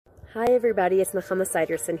Hi everybody, it's Nechama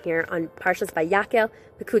Siderson here on Parsha's Vayakel,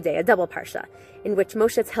 Pekudei, a double Parsha, in which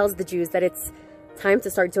Moshe tells the Jews that it's time to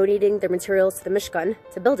start donating their materials to the Mishkan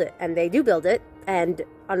to build it. And they do build it, and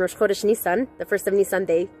on Rosh Chodesh Nisan, the first of Nisan,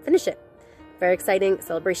 they finish it. Very exciting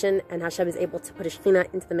celebration, and Hashem is able to put a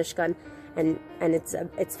Shekhinah into the Mishkan, and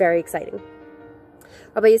it's very exciting.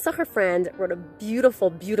 Rabbi Yisachar Frand wrote a beautiful,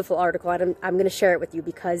 beautiful article, and I'm going to share it with you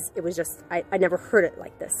because it was just, I never heard it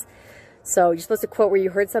like this. So you're supposed to quote where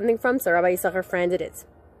you heard something from, so Rabbi Yisachar Frand it is.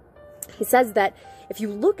 He says that if you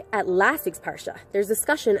look at last week's Parsha, there's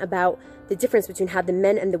discussion about the difference between how the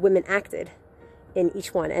men and the women acted in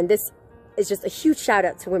each one. And this is just a huge shout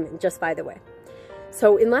out to women, just by the way.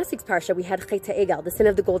 So in last week's Parsha, we had Chet HaEgel, the sin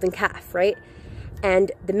of the golden calf, right?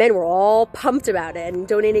 And the men were all pumped about it and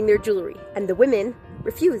donating their jewelry. And the women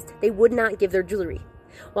refused. They would not give their jewelry.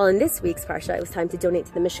 Well, in this week's Parsha, it was time to donate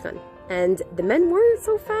to the Mishkan. And the men weren't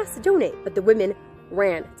so fast to donate, but the women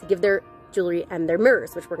ran to give their jewelry and their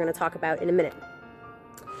mirrors, which we're going to talk about in a minute.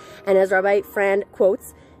 And as Rabbi Frand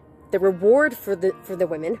quotes, the reward for the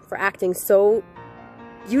women for acting so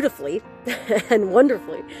beautifully and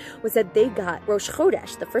wonderfully was that they got Rosh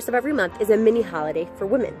Chodesh, the first of every month, is a mini holiday for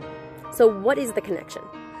women. So what is the connection?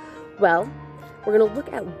 Well, we're going to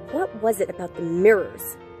look at what was it about the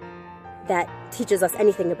mirrors that teaches us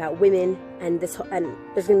anything about women, and there's going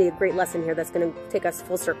to be a great lesson here that's going to take us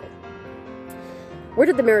full circle. Where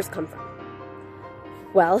did the mirrors come from?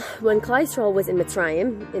 Well, when Klal Yisrael was in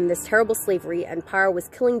Mitzrayim, in this terrible slavery, and Paro was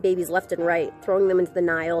killing babies left and right, throwing them into the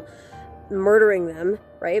Nile, murdering them,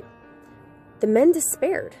 right? The men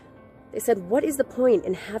despaired. They said, what is the point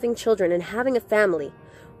in having children and having a family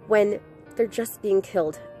when they're just being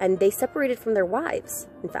killed? And they separated from their wives,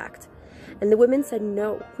 in fact. And the women said,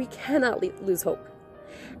 no, we cannot lose hope.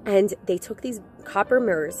 And they took these copper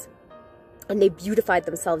mirrors and they beautified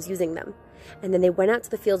themselves using them. And then they went out to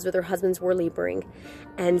the fields where their husbands were laboring,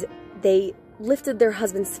 and they lifted their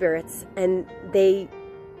husbands' spirits, and they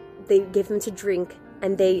gave them to drink,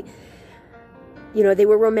 and they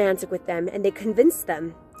were romantic with them, and they convinced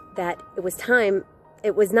them that it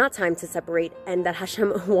was not time to separate, and that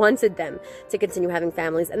Hashem wanted them to continue having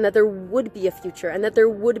families, and that there would be a future, and that there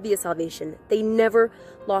would be a salvation. They never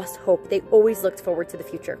lost hope. They always looked forward to the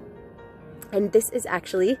future. And this is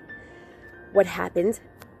actually what happened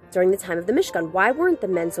during the time of the Mishkan. Why weren't the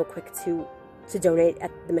men so quick to donate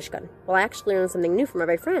at the Mishkan? Well, I actually learned something new from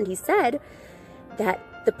Rabbi Frand. He said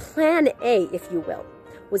that the plan A, if you will,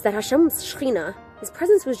 was that Hashem's Shekhinah, his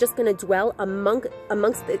presence was just going to dwell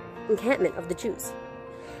amongst the encampment of the Jews.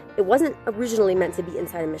 It wasn't originally meant to be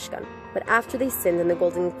inside a Mishkan, but after they sinned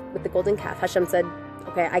with the golden calf, Hashem said,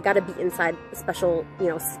 okay, I got to be inside a special,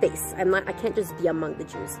 space. I can't just be among the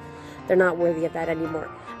Jews. They're not worthy of that anymore.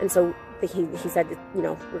 And so he said, we're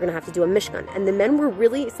going to have to do a Mishkan. And the men were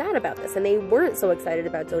really sad about this, and they weren't so excited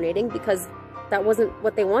about donating because that wasn't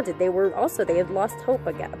what they wanted. They had lost hope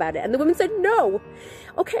about it. And the women said, no,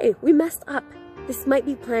 okay, we messed up. This might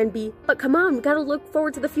be plan B, but come on, we got to look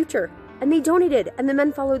forward to the future. And they donated, and the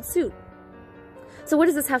men followed suit. So what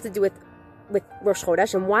does this have to do with Rosh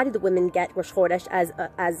Chodesh, and why did the women get Rosh Chodesh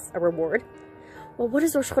as a reward? Well, what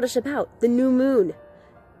is Rosh Chodesh about? The new moon.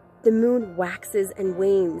 The moon waxes and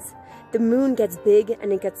wanes. The moon gets big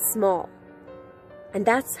and it gets small. And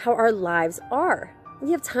that's how our lives are.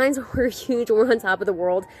 We have times when we're huge and we're on top of the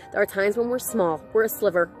world. There are times when we're small. We're a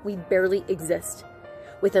sliver. We barely exist.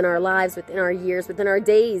 Within our lives, within our years, within our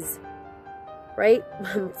days. Right?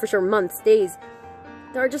 For sure, months, days.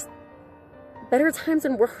 There are just better times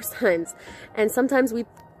and worse times. And sometimes we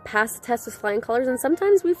pass the test with flying colors, and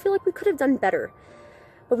sometimes we feel like we could have done better.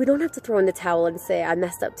 But we don't have to throw in the towel and say, I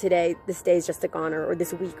messed up today, this day's just a goner, or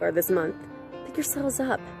this week, or this month. Pick yourselves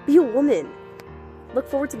up. Be a woman. Look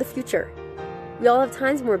forward to the future. We all have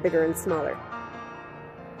times when we're bigger and smaller.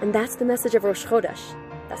 And that's the message of Rosh Chodesh.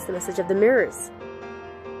 That's the message of the mirrors.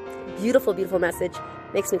 Beautiful, beautiful message.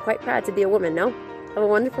 Makes me quite proud to be a woman, no? Have a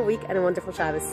wonderful week and a wonderful Shabbos.